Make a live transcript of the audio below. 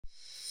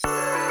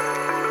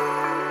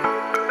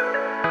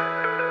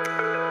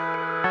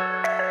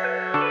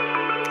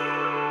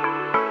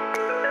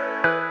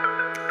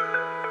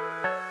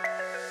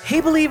Hey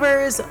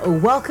believers,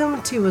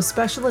 welcome to a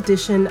special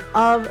edition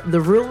of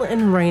the Rule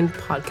and Reign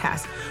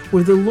podcast,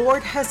 where the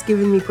Lord has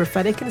given me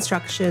prophetic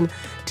instruction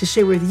to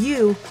share with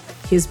you,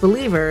 his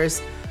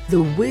believers,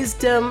 the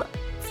wisdom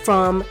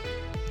from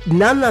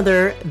none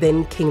other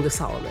than King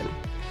Solomon.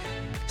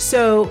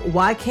 So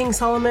why King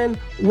Solomon?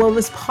 Well,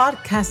 this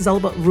podcast is all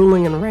about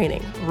ruling and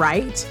reigning,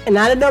 right? And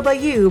I don't know about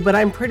you, but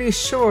I'm pretty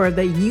sure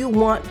that you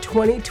want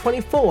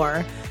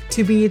 2024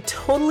 to be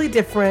totally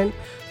different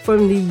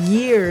from the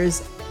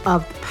years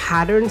of the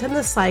patterns and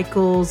the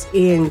cycles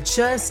in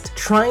just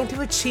trying to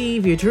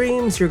achieve your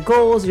dreams, your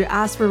goals, your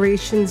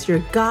aspirations, your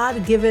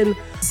God-given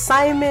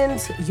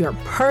assignments, your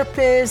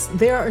purpose.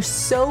 There are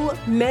so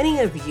many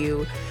of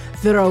you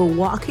that are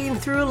walking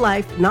through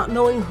life not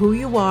knowing who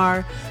you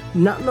are,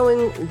 not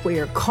knowing where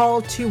you're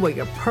called to, what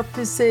your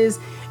purpose is.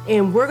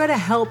 And we're going to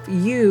help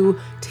you,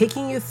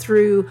 taking you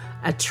through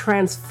a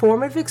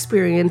transformative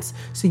experience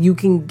so you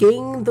can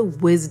gain the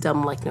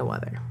wisdom like no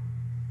other.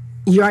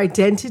 Your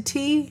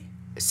identity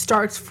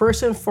starts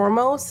first and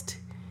foremost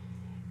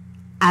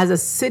as a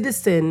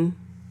citizen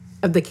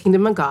of the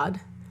kingdom of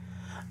God,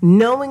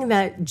 knowing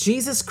that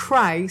Jesus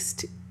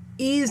Christ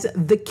is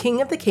the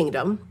King of the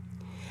kingdom,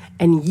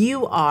 and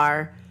you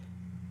are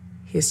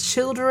his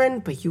children,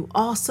 but you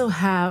also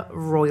have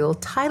royal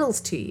titles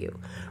to you,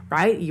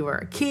 right? You are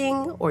a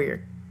king or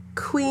you're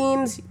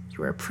queens,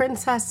 you are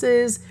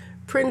princesses,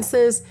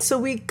 princes. So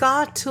we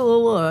got to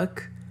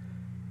look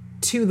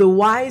to the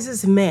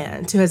wisest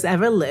man who has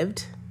ever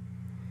lived.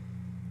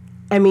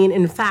 I mean,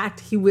 in fact,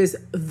 he was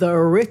the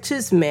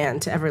richest man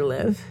to ever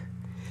live.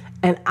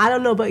 And I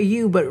don't know about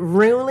you, but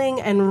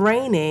ruling and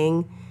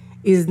reigning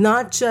is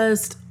not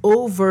just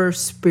over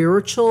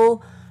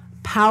spiritual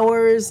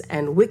powers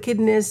and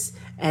wickedness,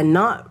 and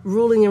not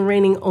ruling and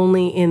reigning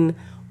only in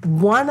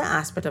one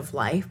aspect of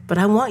life, but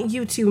I want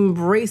you to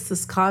embrace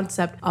this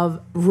concept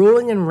of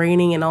ruling and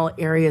reigning in all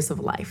areas of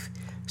life.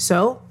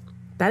 So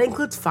that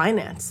includes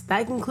finance,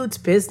 that includes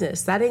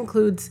business, that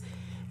includes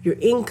your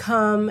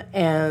income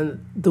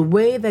and the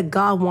way that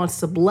God wants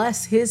to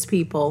bless his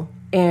people.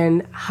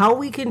 And how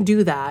we can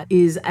do that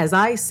is, as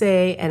I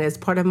say, and as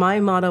part of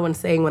my motto and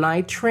saying when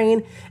I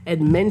train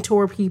and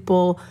mentor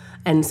people,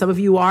 and some of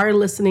you are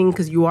listening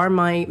because you are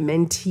my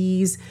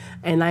mentees,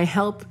 and I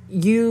help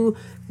you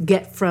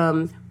get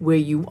from where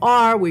you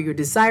are, where you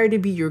desire to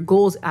be, your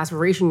goals,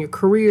 aspiration, your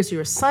careers,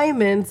 your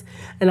assignments,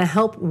 and I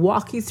help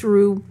walk you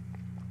through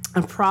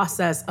a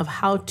process of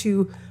how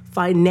to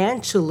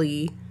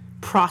financially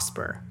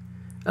prosper.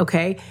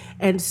 Okay.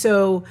 And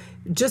so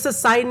just a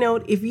side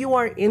note, if you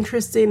are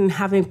interested in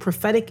having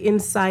prophetic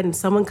insight and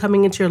someone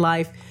coming into your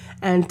life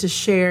and to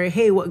share,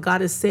 hey, what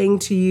God is saying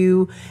to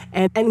you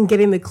and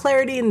getting the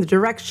clarity and the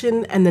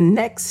direction and the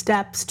next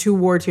steps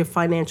towards your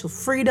financial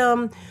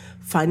freedom,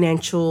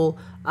 financial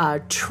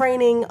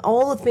training,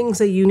 all the things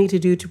that you need to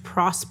do to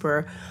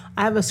prosper,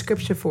 I have a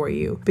scripture for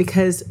you.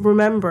 Because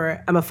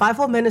remember, I'm a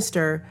fivefold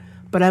minister,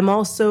 but I'm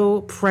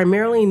also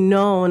primarily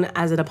known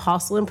as an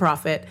apostle and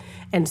prophet.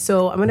 And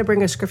so I'm going to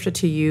bring a scripture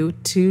to you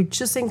to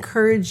just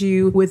encourage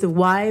you with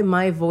why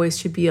my voice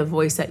should be a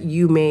voice that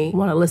you may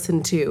want to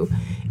listen to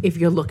if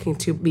you're looking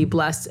to be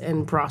blessed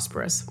and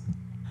prosperous.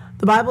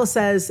 The Bible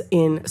says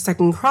in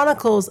 2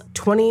 Chronicles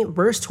 20,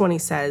 verse 20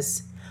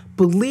 says,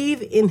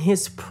 "Believe in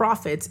his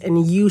prophets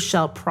and you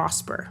shall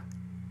prosper."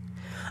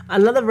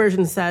 Another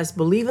version says,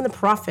 "Believe in the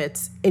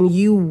prophets and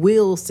you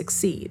will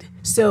succeed."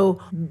 So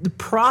the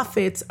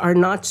prophets are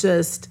not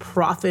just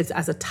prophets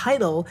as a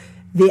title,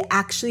 they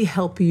actually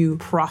help you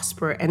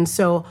prosper. And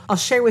so I'll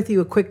share with you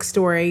a quick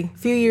story. A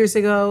few years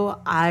ago,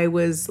 I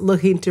was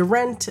looking to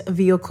rent a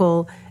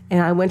vehicle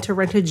and I went to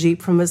rent a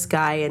Jeep from this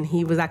guy, and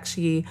he was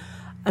actually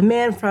a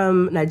man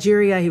from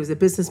Nigeria. He was a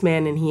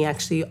businessman, and he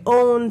actually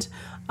owned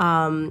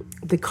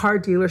the car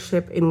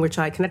dealership in which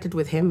I connected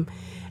with him.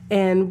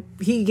 And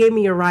he gave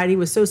me a ride. He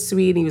was so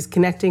sweet. He was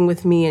connecting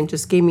with me and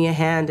just gave me a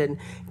hand and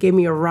gave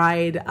me a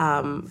ride,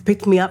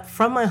 picked me up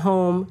from my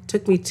home,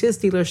 took me to his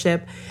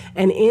dealership.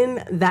 And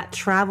in that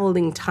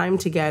traveling time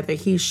together,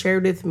 he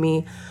shared with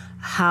me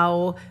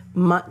how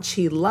much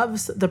he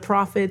loves the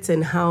prophets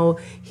and how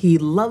he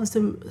loves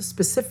them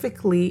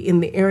specifically in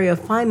the area of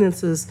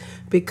finances,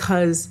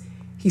 because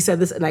he said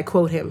this, and I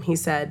quote him, he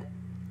said,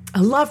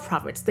 "I love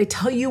prophets. They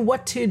tell you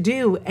what to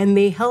do and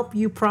they help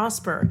you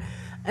prosper."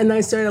 And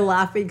I started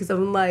laughing because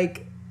I'm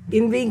like,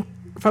 in being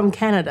from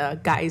Canada,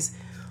 guys,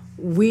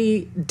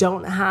 we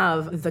don't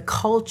have the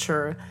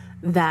culture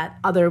that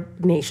other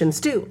nations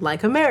do,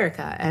 like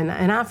America and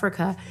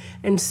Africa.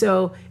 And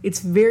so it's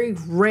very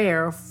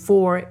rare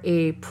for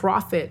a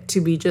prophet to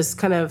be just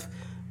kind of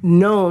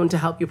known to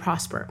help you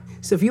prosper.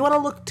 So if you want to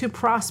look to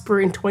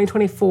prosper in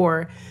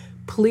 2024,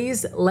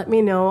 please let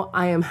me know.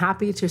 I am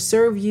happy to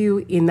serve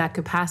you in that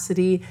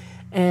capacity.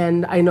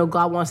 And I know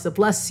God wants to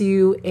bless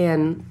you,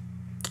 and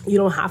you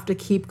don't have to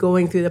keep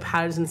going through the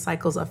patterns and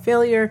cycles of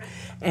failure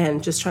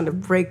and just trying to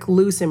break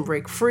loose and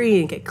break free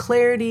and get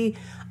clarity.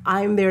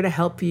 I'm there to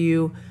help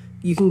you.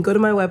 You can go to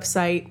my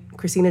website,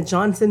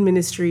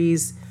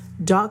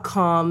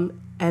 ChristinaJohnsonMinistries.com,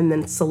 and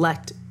then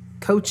select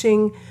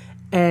coaching.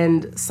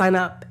 and sign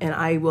up, and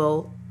I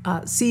will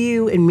see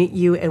you and meet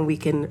you, and we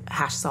can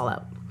hash this all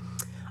out.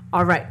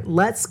 All right,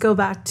 let's go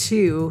back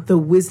to the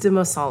wisdom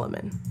of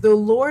Solomon. The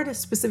Lord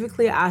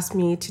specifically asked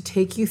me to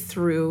take you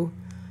through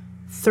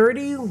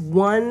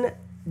 31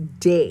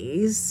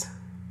 days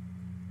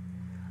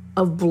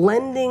of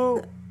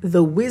blending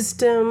the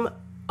wisdom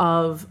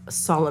of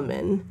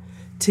Solomon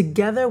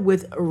together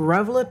with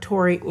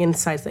revelatory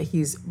insights that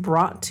he's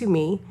brought to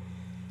me,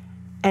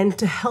 and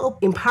to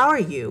help empower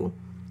you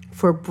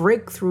for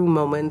breakthrough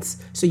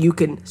moments so you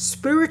can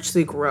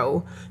spiritually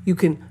grow, you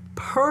can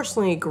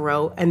personally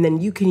grow, and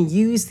then you can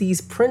use these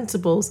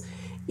principles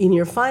in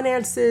your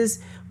finances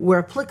where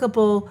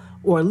applicable,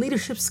 or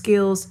leadership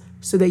skills,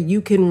 so that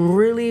you can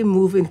really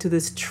move into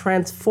this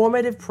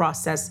transformative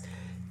process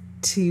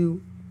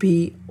to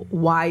be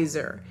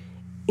wiser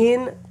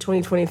in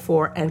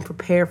 2024 and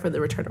prepare for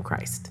the return of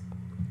Christ.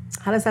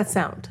 How does that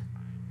sound?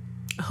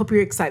 I hope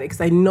you're excited,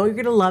 because I know you're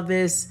going to love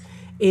this.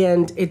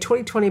 And in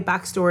 2020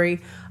 backstory,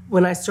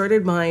 when I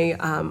started my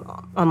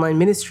online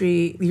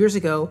ministry years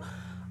ago,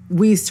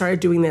 we started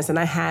doing this, and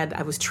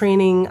I was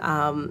training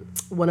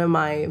one of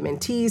my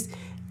mentees,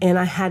 and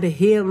I had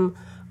him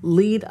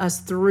lead us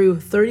through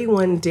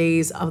 31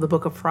 days of the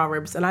book of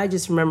Proverbs. And I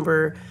just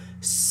remember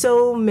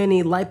so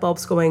many light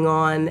bulbs going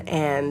on,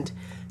 and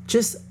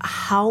just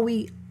how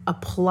we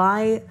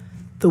apply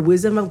the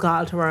wisdom of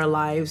God to our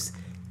lives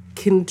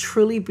can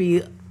truly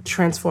be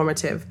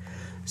transformative.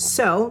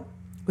 So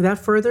without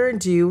further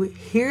ado,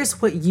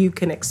 here's what you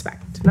can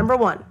expect. Number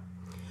one,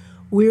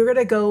 we're going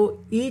to go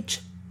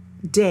each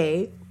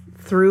day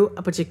through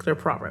a particular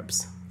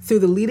Proverbs. Through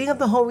the leading of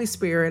the Holy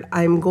Spirit,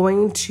 I'm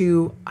going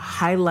to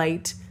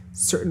highlight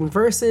certain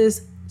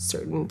verses,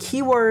 certain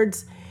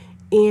keywords,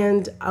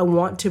 and I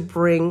want to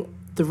bring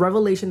the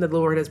revelation that the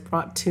Lord has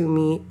brought to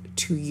me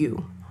to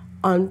you.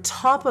 On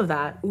top of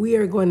that, we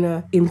are going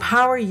to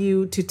empower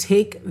you to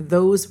take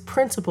those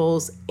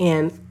principles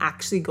and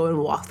actually go and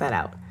walk that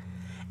out.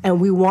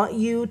 And we want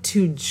you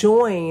to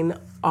join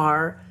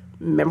our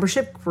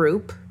membership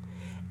group,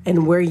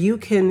 and where you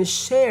can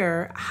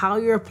share how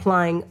you're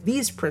applying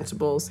these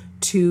principles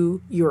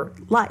to your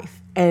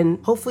life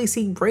and hopefully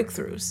see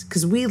breakthroughs,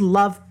 because we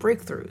love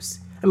breakthroughs.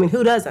 I mean,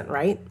 who doesn't,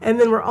 right? And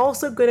then we're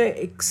also going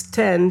to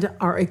extend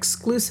our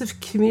exclusive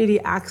community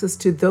access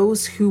to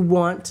those who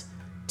want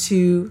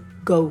to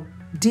go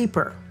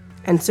deeper.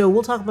 And so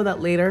we'll talk about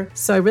that later.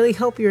 So I really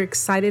hope you're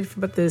excited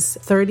about this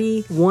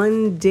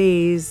 31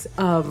 days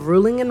of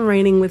ruling and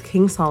reigning with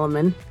King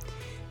Solomon.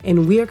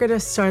 And we are going to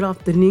start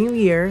off the new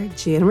year,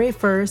 January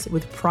 1st,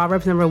 with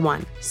Proverbs number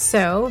 1.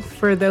 So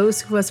for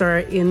those of us who are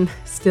in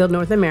still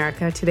North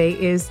America, today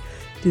is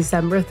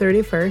December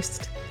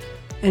 31st.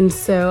 And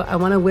so I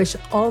want to wish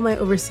all my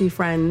overseas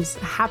friends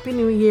Happy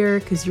New Year,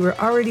 because you are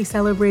already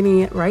celebrating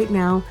it right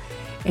now.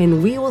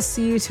 And we will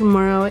see you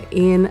tomorrow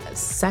in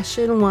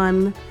session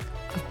 1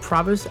 of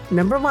Proverbs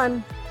number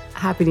 1.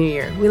 Happy New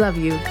Year. We love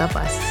you. God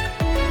bless.